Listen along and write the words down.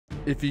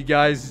If you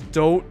guys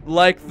don't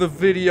like the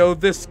video,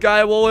 this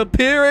guy will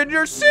appear in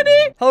your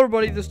city. Hello,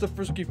 everybody. This is the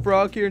Frisky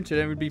Frog here, and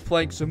today we'll be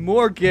playing some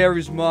more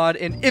Garry's Mod.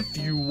 And if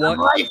you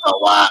want... I'm late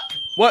for work.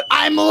 What?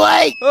 I'm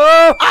late.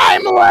 Oh!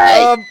 I'm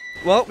late.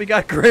 Well, we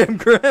got Graham.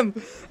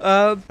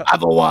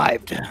 I've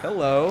arrived.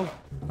 Hello.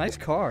 Nice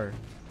car.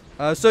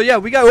 So, yeah,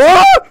 we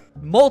got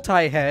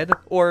multi-head,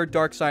 or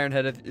dark siren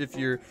head if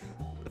you're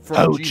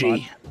from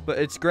Gmod. But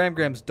it's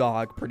Graham's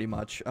dog, pretty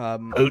much.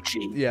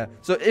 Ochi. Yeah.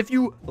 So if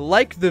you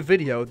like the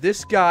video,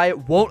 this guy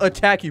won't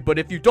attack you. But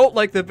if you don't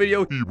like the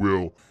video, he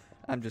will.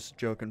 I'm just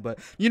joking. But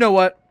you know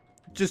what?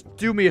 Just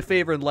do me a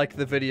favor and like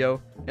the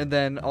video. And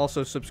then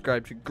also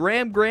subscribe to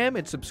Graham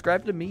and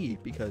subscribe to me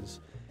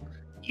because...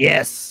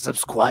 Yes,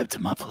 subscribe to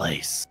my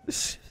place.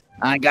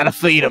 I gotta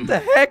feed him. What the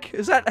heck?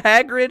 Is that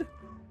Hagrid?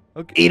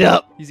 Okay. Eat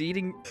up. He's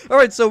eating. All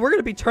right, so we're going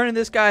to be turning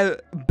this guy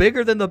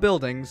bigger than the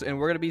buildings. And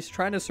we're going to be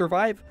trying to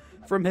survive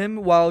from him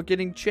while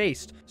getting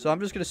chased. So I'm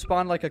just gonna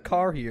spawn like a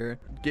car here,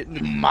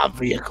 getting my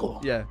vehicle.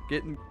 Yeah,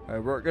 getting. All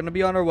right, we're gonna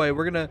be on our way.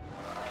 We're gonna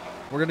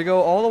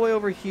go all the way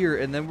over here,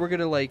 and then we're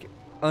gonna like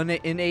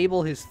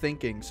enable his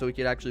thinking so he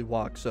can actually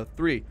walk. So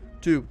 3,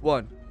 2,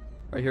 1.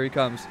 Right, here he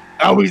comes.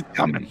 Oh, he's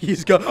coming.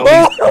 He's go.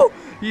 Oh,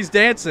 he's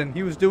dancing.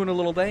 He was doing a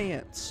little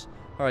dance.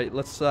 All right,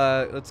 let's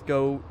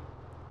go.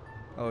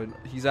 Oh,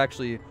 he's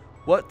actually.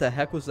 What the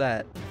heck was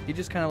that? He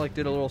just kind of like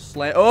did a little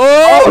slant.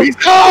 Oh, he's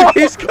coming!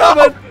 He's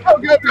coming!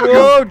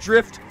 Go.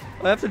 Drift!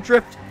 I have to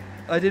drift.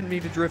 I didn't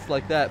mean to drift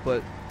like that,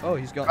 but oh,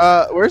 he's gone.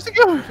 Where's he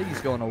going? I think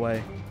he's going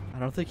away. I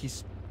don't think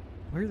he's.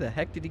 Where the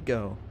heck did he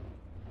go?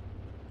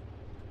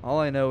 All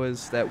I know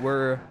is that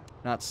we're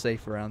not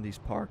safe around these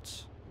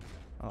parts.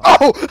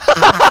 Oh,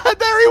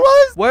 there he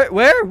was.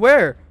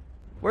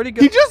 Where'd he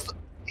go?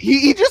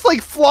 He just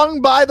like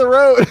flung by the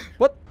road.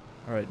 What?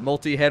 All right,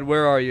 multi-head,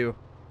 where are you?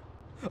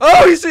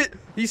 Oh,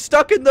 he's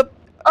stuck in the.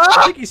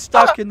 I think he's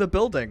stuck in the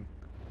building,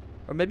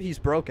 or maybe he's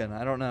broken.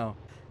 I don't know.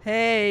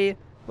 Hey,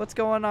 what's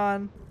going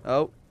on?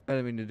 Oh, I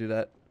didn't mean to do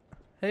that.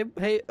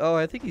 Hey. Oh,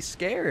 I think he's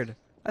scared.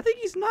 I think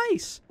he's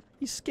nice.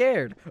 He's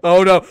scared.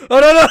 Oh no!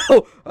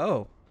 Oh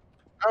no!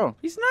 Oh,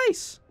 he's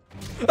nice.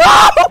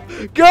 Oh,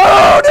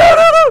 go!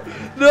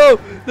 No!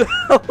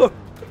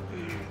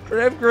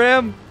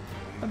 Graham,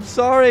 I'm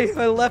sorry.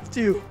 I left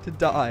you to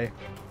die,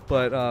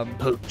 but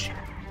Pooch.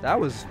 That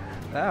was.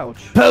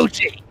 Ouch.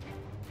 Poochie!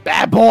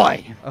 Bad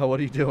boy! Oh, what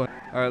are you doing?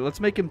 Alright,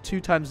 let's make him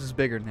 2 times as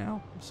bigger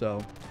now.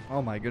 So,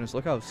 oh my goodness,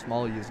 look how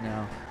small he is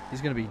now.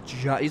 He's gonna be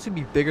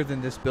bigger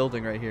than this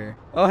building right here.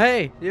 Oh,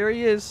 hey, there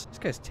he is. This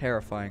guy's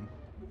terrifying.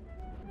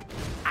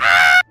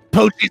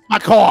 Poochie's my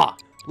car!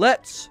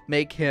 Let's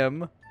make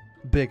him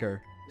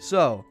bigger.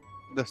 So.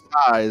 The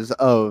size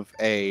of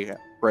a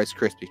Rice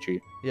Krispie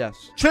treat.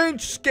 Yes.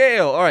 Change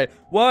scale! Alright,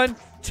 1,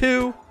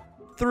 2,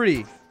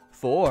 3,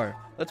 4.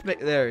 Let's make,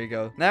 there you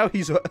go. Now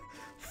he's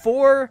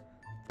 4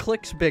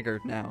 clicks bigger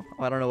now.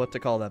 I don't know what to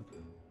call them.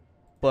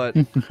 But,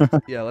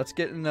 yeah, let's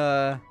get in,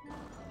 that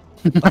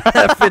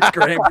fits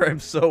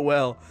Graham so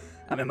well.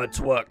 I'm in my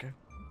twerk.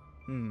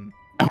 I'm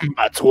in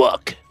my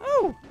twerk.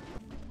 Oh.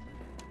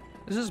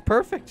 This is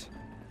perfect.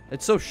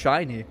 It's so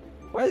shiny.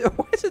 Why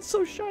is it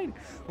so shiny?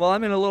 Well,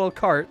 I'm in a little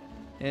cart,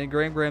 and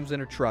Graham's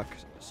in a truck.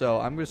 So,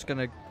 I'm just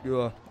gonna,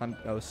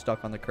 I was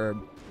stuck on the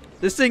curb.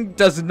 This thing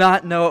does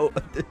not know...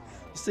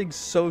 This thing's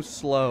so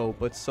slow,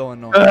 but so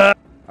annoying. All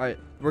right,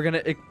 we're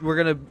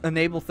gonna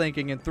enable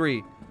thinking in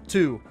 3,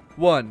 2,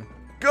 1,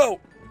 go!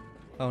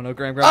 Oh no,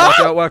 Graham,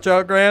 watch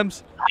out,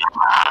 Grahams!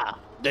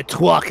 The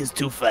truck is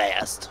too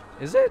fast.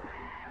 Is it?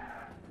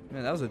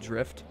 Man, that was a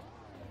drift.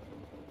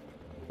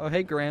 Oh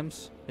hey,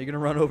 Grahams, are you gonna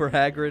run over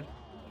Hagrid?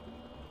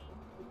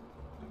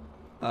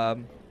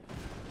 Go!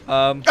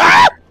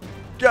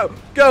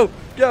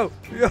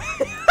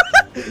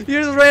 You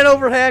just ran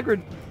over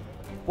Hagrid.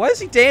 Why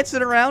is he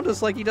dancing around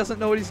us like he doesn't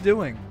know what he's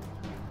doing?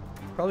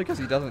 Probably because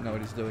he doesn't know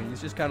what he's doing.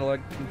 He's just kind of like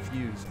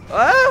confused.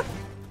 Ah!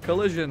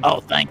 Collision.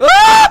 Oh, thank you.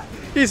 Ah!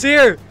 He's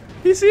here.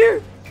 He's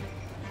here.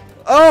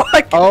 Oh,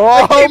 I keep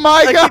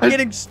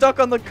getting stuck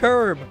on the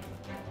curb.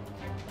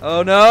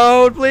 Oh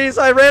no, please.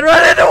 I ran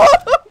right into him.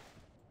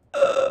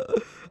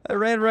 I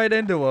ran right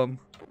into him.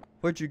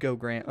 Where'd you go,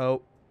 Grant?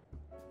 Oh.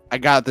 I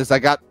got this.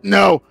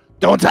 No,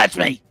 don't touch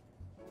me.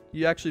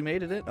 You actually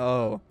made it in?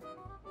 Oh.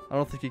 I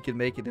don't think he can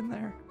make it in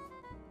there.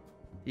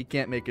 He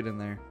can't make it in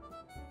there.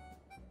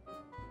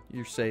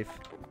 You're safe.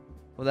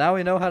 Well, now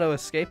we know how to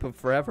escape him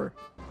forever.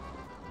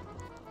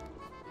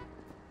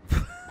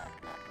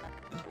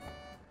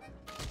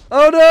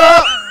 Oh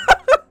no!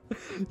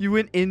 You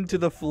went into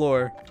the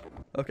floor.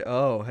 Okay.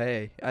 Oh,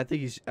 hey. I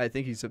think he's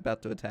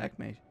about to attack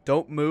me.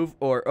 Don't move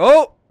or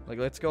like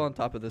let's go on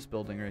top of this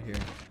building right here.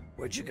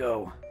 Where'd you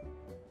go?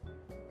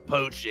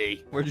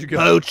 Poochie. Where'd you go?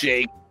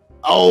 Poochie.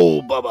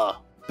 Oh, Bubba.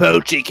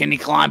 Poochie, can you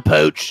climb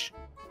Pooch?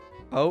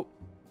 Oh.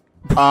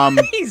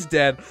 He's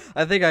dead.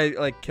 I think I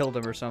like killed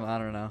him or something. I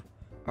don't know.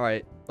 All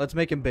right, let's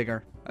make him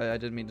bigger. I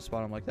didn't mean to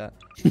spawn him like that.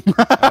 All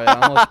right,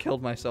 I almost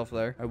killed myself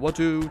there. All right, 1,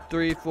 2,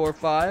 3, 4,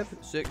 5,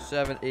 6,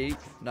 7, 8,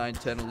 9,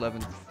 10,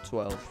 11,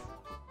 12,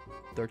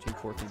 13,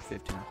 14,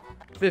 15.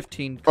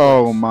 15 clicks.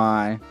 Oh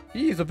my.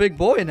 He's a big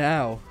boy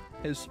now.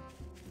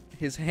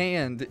 His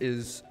hand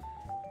is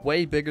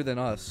way bigger than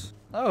us.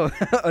 Oh,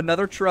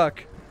 another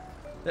truck.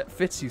 That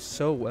fits you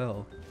so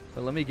well.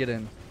 But let me get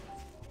in.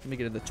 Let me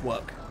get in the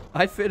truck.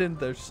 I fit in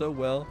there so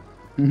well.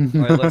 All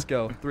right, let's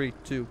go. 3,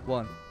 2,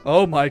 1.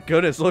 Oh my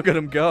goodness, look at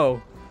him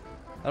go.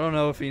 I don't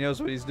know if he knows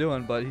what he's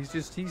doing, but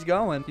he's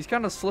going. He's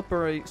kind of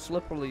slippery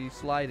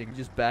sliding.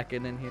 Just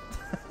backing in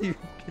here.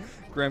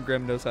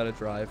 Graham knows how to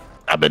drive.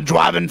 I've been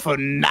driving for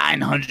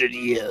 900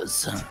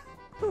 years.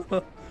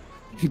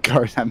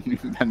 Cars haven't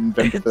even been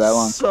invented for that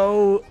long. It's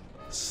so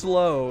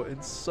slow and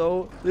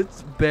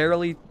it's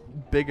barely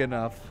big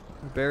enough.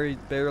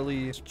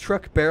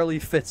 Truck barely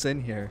fits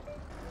in here.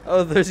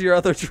 Oh, there's your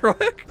other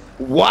truck.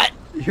 What?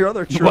 Your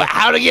other truck.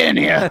 How to get in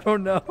I here?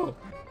 don't know.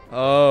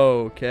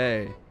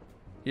 Okay.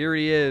 Here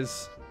he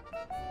is.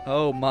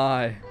 Oh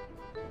my.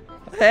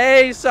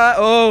 Hey,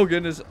 oh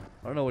goodness.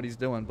 I don't know what he's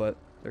doing, but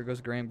there goes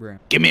Graham.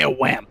 Give me a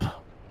whamp.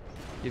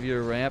 Give you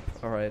a ramp.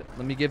 All right.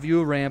 Let me give you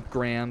a ramp,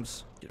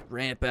 Grams. Get a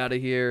ramp out of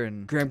here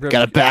and Graham.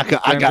 Gotta back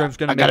up. I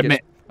gotta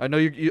make. I know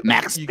you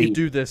max you speed. can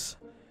do this.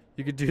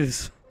 You can do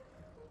this.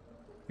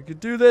 You can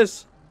do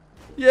this.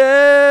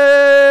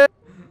 Yeah.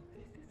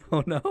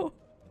 Oh no.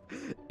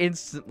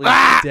 Instantly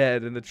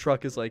dead, and the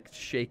truck is like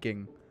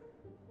shaking.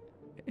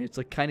 It's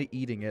like kind of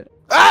eating it.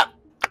 Ah!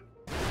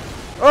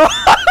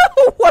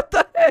 Oh, what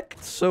the heck?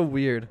 It's so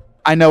weird.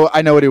 I know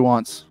what he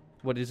wants.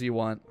 What does he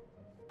want?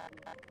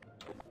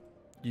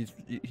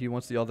 He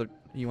wants the other.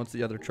 He wants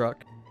the other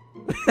truck.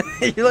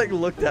 He like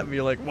looked at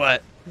me like,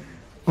 what?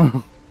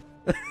 Oh.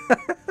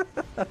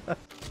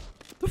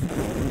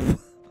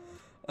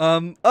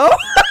 What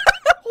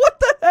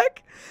the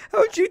heck?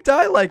 How'd you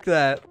die like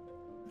that?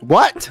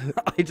 What?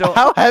 I don't.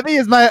 How heavy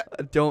is my?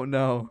 I don't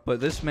know. But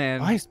this man.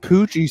 Why is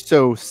Poochie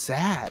so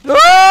sad?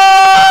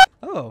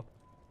 Oh.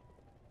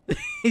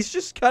 He's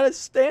just kind of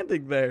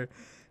standing there.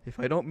 If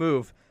I don't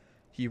move,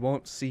 he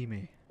won't see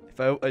me.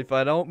 If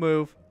I don't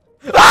move.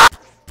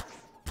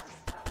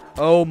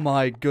 Oh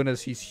my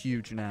goodness, he's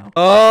huge now.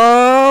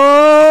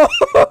 Oh!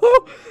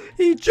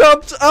 He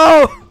jumped.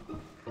 Oh!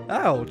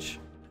 Ouch.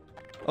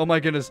 Oh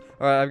my goodness.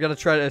 All right, I've got to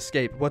try to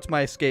escape. What's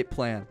my escape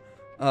plan?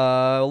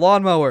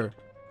 Lawnmower.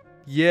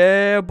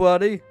 Yeah,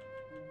 buddy.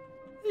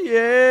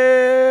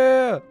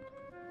 Yeah.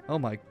 Oh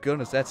my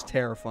goodness, that's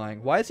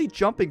terrifying. Why is he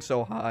jumping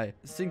so high?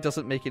 This thing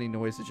doesn't make any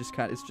noise. It's just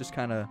kind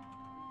of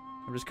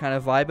I'm just kind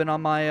of vibing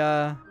on my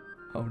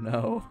oh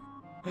no.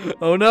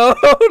 Oh no.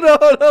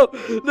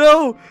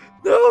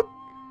 No.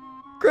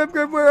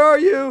 Grim, where are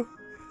you?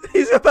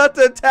 He's about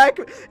to attack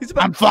me.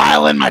 I'm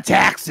filing my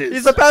taxes.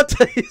 He's about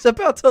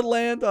to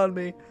land on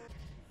me.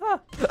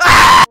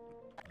 Ah.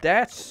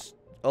 That's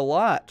a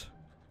lot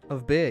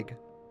of big.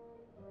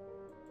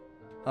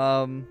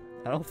 I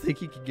don't think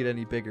he can get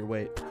any bigger.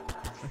 Wait.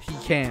 He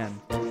can.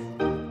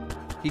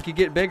 He could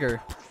get bigger.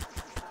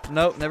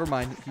 Nope, never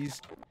mind.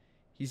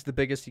 He's the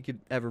biggest he could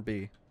ever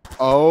be.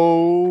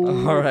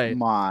 Oh. All right.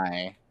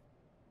 My.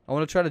 I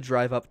want to try to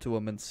drive up to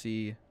him and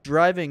see.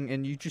 Driving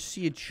and you just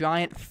see a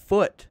giant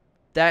foot.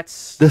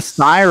 That's... The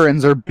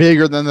sirens are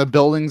bigger than the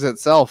buildings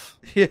itself.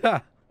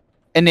 Yeah.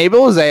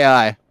 Enable his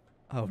AI.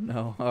 Oh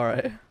no. All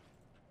right.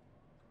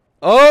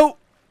 Oh!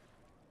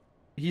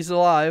 He's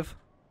alive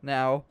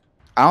now.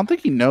 I don't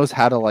think he knows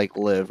how to like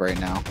live right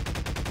now.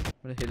 I'm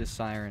gonna hit his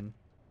siren.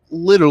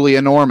 Literally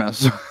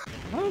enormous.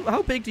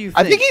 How big do you think?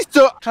 I think he's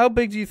so. How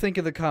big do you think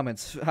in the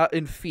comments?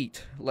 In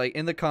feet, like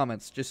in the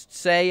comments, just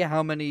say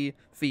how many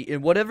feet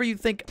and whatever you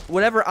think.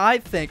 Whatever I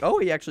think. Oh,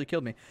 he actually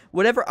killed me.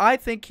 Whatever I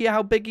think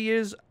how big he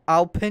is,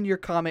 I'll pin your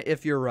comment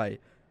if you're right.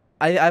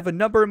 I have a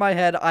number in my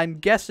head. I'm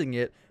guessing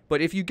it,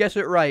 but if you guess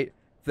it right,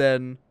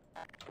 then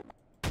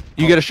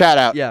You get a shout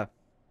out. Yeah.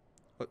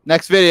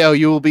 Next video,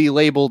 you will be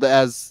labeled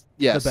as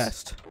yes.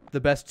 The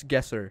best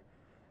guesser.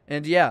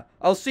 And yeah,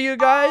 I'll see you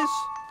guys.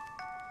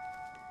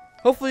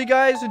 Hopefully you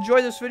guys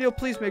enjoy this video.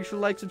 Please make sure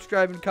to like,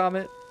 subscribe, and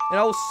comment. And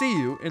I will see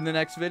you in the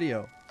next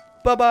video.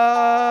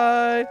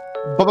 Bye-bye.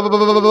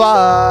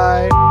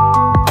 Bye.